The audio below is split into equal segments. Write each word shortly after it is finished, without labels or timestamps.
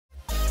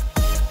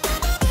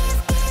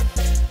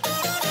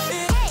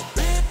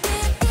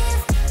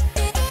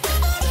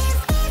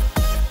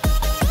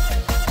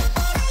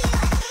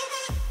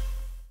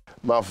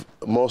Mav,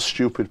 most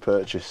stupid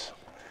purchase?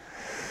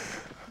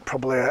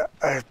 Probably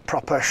a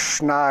proper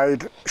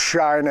schneid,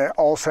 shiny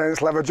All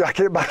Saints leather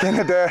jacket back in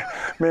the day.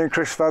 Me and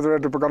Chris Feather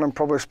had gone and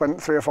probably spent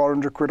 £300 or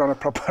 £400 on a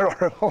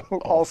proper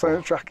All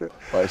Saints jacket.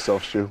 By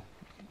yourself, Stu?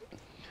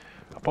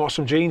 I bought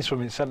some jeans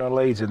from in centre of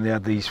Leeds and they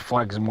had these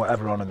flags and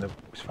whatever on and it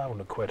was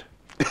 £500.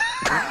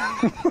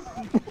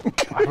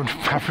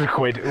 500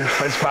 quid. Who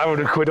spends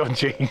 500 quid on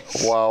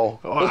jeans? Wow.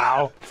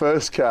 Wow.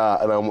 First car,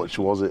 and how much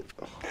was it?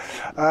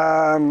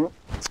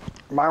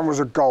 Mine was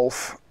a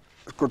Golf.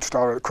 Good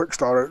story, quick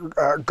story.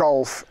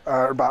 Golf,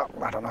 about,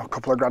 I don't know, a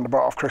couple of grand I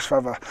bought off Chris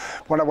Feather.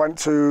 When I went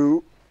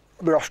to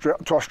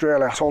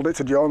Australia, I sold it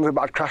to Jonesy,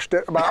 but I'd crashed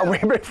it about a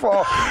week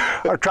before.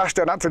 I crashed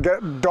it and had to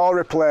get door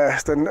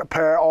replaced and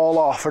pay it all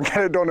off and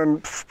get it done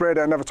and sprayed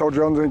it and never told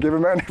Jonesy and give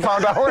him it and he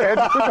found out it.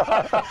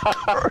 I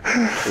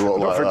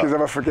don't think he's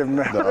ever forgiven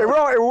me. No. It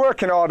was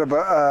working order,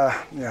 but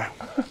yeah.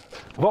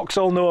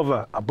 Vauxhall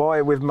Nova, I bought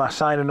it with my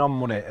signing on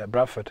money at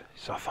Bradford.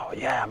 So I thought,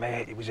 yeah,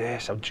 mate, it was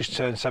ace. I've just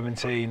turned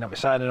 17, I've been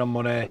signing on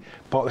money,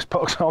 bought this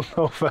Vauxhall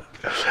Nova,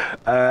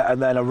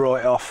 and then I wrote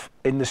it off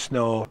in the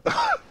snow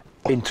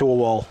into a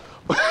wall.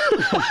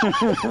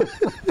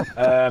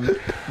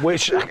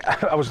 Which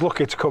I was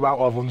lucky to come out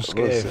of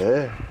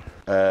unscathed.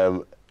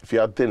 If you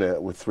had dinner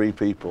with 3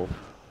 people,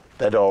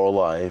 dead or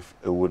alive,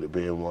 who would it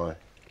be and why?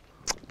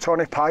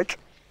 Tony Pike.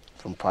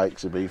 From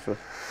Pikes Ibiza.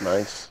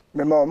 Nice.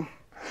 My mum.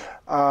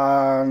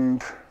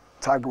 And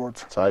Tiger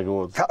Woods. Tiger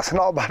Woods. That's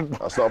not a bad.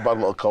 That's not a bad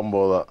little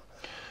combo, that.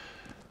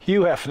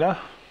 Hugh Hefner.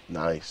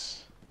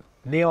 Nice.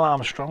 Neil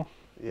Armstrong.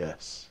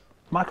 Yes.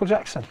 Michael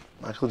Jackson.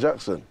 Michael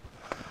Jackson.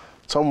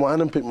 Tom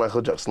Wyman picked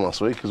Michael Jackson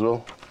last week as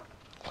well.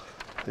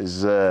 He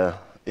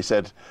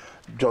said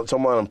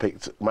Tom Wyman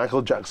picked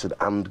Michael Jackson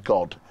and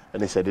God,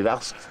 and he said he'd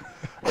asked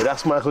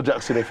Michael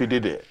Jackson if he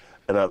did it,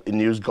 and he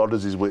used God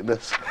as his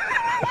witness.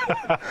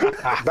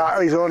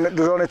 There's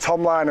only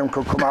Tom Lynham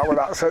could come out with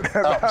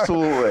that.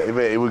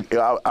 Absolutely, it was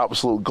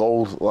absolute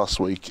gold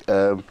last week.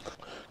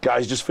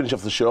 Guys, just finish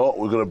off the show.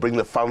 We're going to bring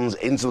the fans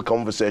into the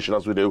conversation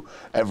as we do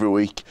every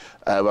week.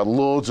 We had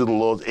loads and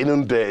loads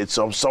inundated,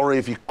 so I'm sorry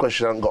if your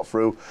question hasn't got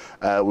through.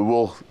 We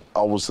will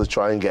obviously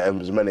try and get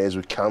as many as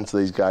we can to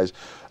these guys.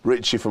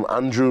 Richie from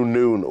Andrew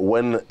Noon,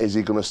 when is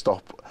he going to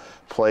stop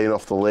playing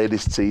off the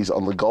ladies' tees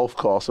on the golf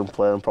course and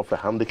playing proper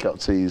handicap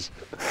tees?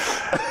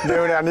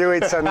 Noon, I knew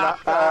he'd send that.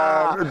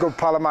 A good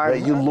pal of mine.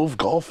 Mate, you love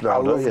golf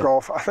now, don't you? I love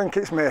golf. I think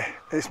it's me.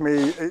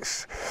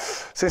 It's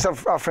since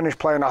I've finished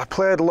playing. I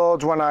played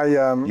loads when I.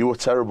 You were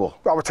terrible.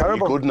 I was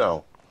terrible. You're good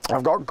now.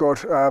 I've got good.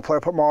 Play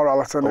up at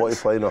Moralton. What are you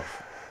playing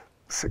off?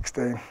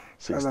 16.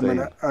 16. At the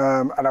minute.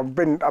 And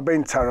I've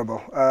been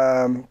terrible.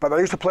 But I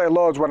used to play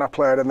loads when I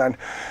played, and then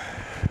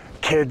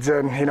kids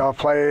and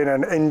playing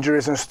and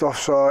injuries and stuff.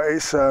 So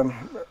it's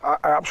I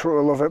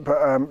absolutely love it.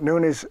 But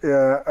Nooney's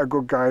a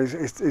good guy.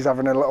 He's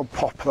having a little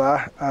pop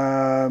there.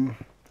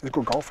 He's a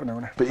good golfer,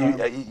 Nooney. But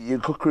you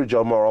Cookridge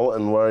or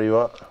Moralton, where are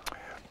you at?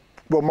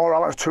 Well,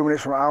 Moralton's 2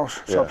 minutes from my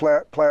house, so I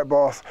play at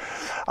both.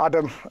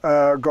 Adam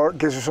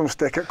gives us some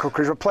stick at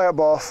Cookridge. I play at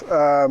both,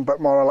 but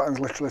Moralton's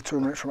literally 2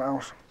 minutes from my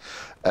house.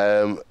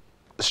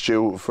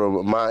 Stu,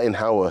 from Martin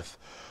Howarth,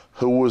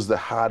 who was the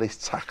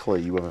hardest tackler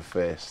you ever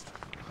faced?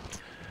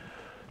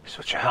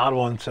 Such a hard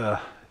one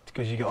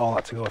because you get all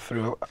that to go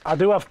through. I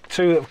do have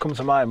 2 that have come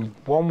to mind.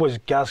 One was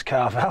Gaz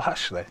Carvel,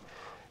 actually.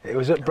 It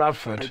was at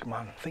Bradford. Big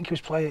man. I think he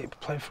was playing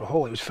for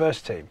Hull. It was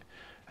first team,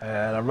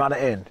 and I ran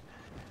it in,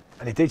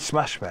 and he did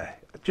smash me.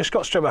 Just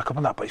got straight back up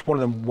on that, but it's one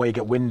of them where you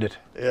get winded.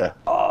 Yeah.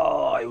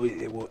 Oh,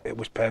 it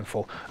was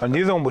painful. And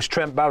the other one was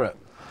Trent Barrett.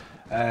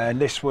 And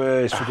this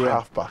was for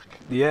halfback.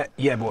 Yeah,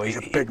 but he's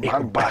a big man. He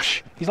can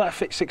bash. He's like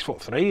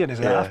 6'3" and he's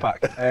a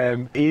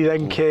halfback. He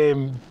then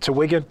came to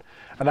Wigan,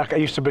 and I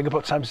used to bring up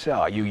at times and say,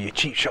 "Oh, you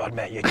cheap shot,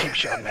 mate! You cheap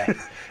shot, mate!"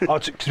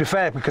 To be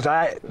fair, because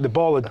the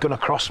ball had gone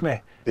across me,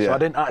 so I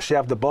didn't actually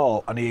have the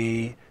ball,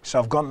 and so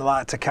I've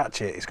gone to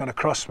catch it. It's gone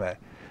across me,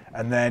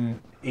 and then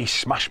he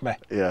smashed me.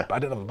 Yeah. But I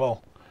didn't have the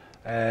ball,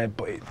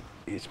 but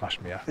he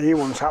smashed me. Yeah. He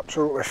once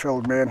absolutely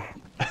filled me in.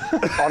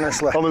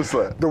 Honestly,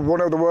 Honestly,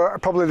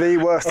 probably the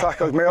worst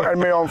tackles, and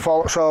my own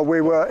fault. So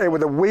it was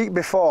the week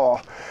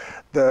before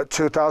the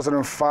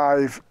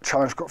 2005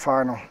 Challenge Cup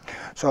final.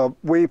 So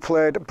we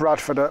played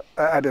Bradford at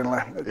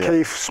Headingley. Yeah.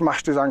 Keith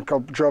smashed his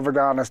ankle. Joe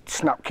Vergana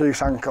snapped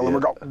Keith's ankle, and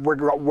we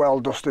got well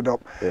dusted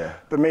up. Yeah.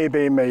 But me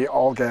being me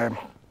all game,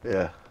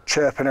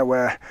 chirping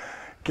away,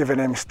 giving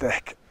him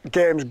stick.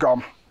 Game's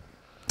gone,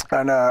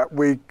 and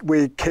we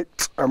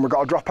kicked, and we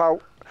got a drop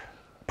out.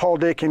 Paul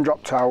Deakin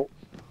dropped out.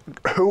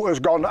 Hooter's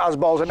gone as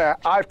balls in there.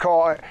 I've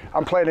caught it.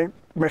 I'm playing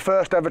my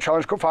first ever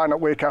Challenge Cup final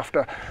week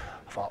after.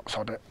 I thought,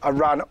 sod it. I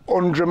ran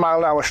 100 mile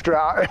an hour straight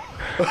at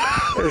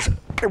him.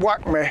 He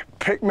whacked me,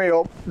 picked me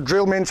up,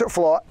 drilled me into the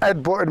floor,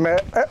 head-butted me,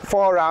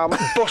 forearm,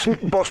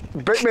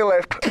 bit me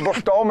lip,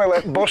 stole my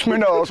lip, bust my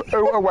nose,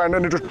 out I went,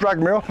 and he just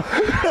dragged me off.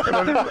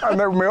 and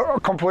then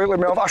completely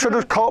me off. I should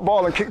have caught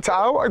ball and kicked it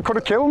out. It could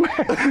have killed me.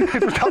 He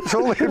just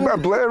absolutely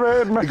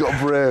obliterated me. You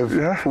got brave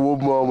for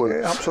one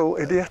moment.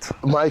 Absolute idiot.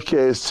 My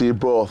case to you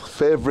both,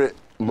 favourite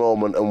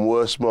moment and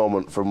worst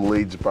moment from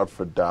Leeds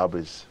Bradford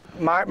derbies?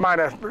 Mine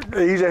are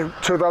easy.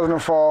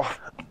 2004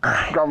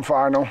 grand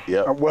final.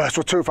 Yep. And worst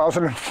was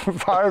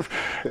 2005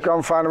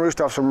 grand final. We used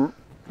to have some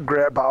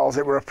great battles.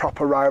 It were a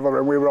proper rivalry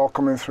and we were all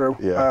coming through.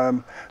 Yeah.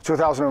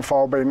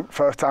 2004 being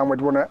first time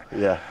we'd won it.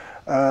 Yeah.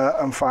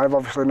 And 5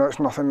 obviously, no, it's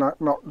nothing,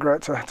 not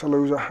great to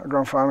lose a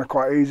grand final.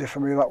 Quite easy for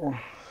me, that one.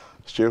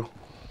 Stu?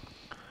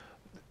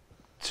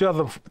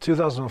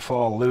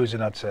 2004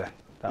 losing, I'd say.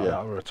 That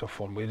Yeah. was a tough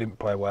one. We didn't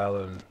play well,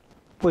 and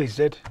Leeds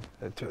did.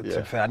 To Yeah.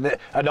 be fair.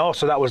 And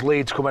also that was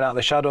Leeds coming out of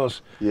the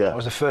shadows. Yeah. That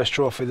was the first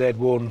trophy they'd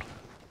won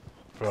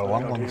for a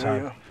long, long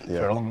time. Yeah.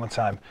 For a long, long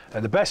time.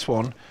 The best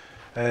one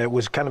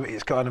was kind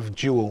of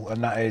dual,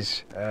 and that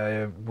is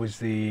was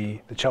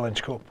the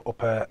Challenge Cup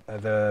up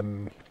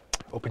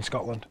in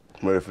Scotland.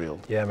 Murrayfield.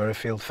 Yeah,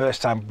 Murrayfield.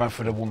 First time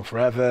Bradford had won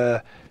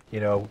forever. You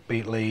know,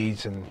 beat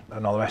Leeds and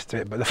all the rest of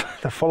it. But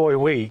the following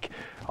week,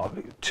 or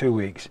 2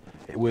 weeks,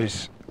 it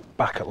was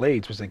back at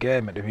Leeds was the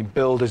game. It had been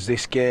billed as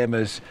this game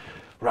as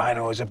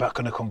Rhinos are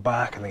going to come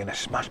back and they're going to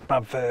smash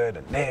Bradford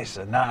and this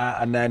and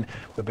that, and then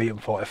we beat them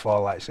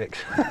 44-6.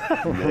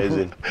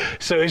 Amazing.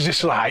 So it's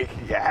just like,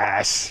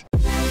 yes.